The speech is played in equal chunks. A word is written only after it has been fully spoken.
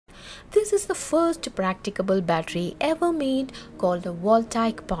This is the first practicable battery ever made, called a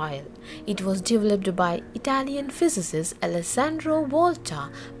Voltaic pile. It was developed by Italian physicist Alessandro Volta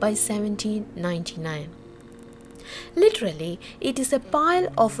by 1799. Literally, it is a pile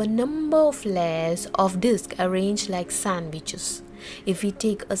of a number of layers of disc arranged like sandwiches. If we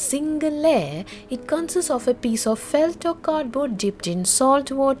take a single layer, it consists of a piece of felt or cardboard dipped in salt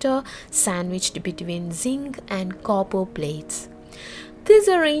water, sandwiched between zinc and copper plates. This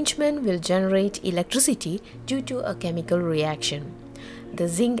arrangement will generate electricity due to a chemical reaction. The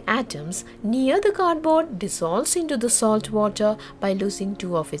zinc atoms near the cardboard dissolves into the salt water by losing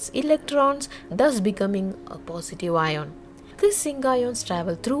two of its electrons, thus becoming a positive ion. These zinc ions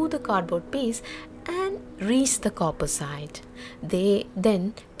travel through the cardboard piece and reach the copper side. They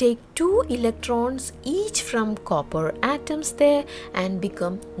then take two electrons each from copper atoms there and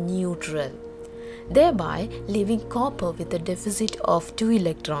become neutral, thereby leaving copper with a deficit of 2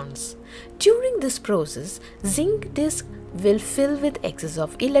 electrons. During this process, zinc disc will fill with excess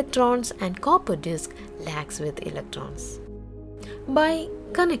of electrons and copper disc lacks with electrons. By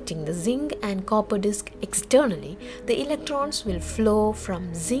connecting the zinc and copper disc externally, the electrons will flow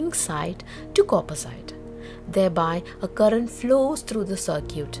from zinc side to copper side. Thereby, a current flows through the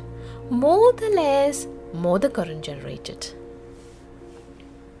circuit. More the layers, more the current generated.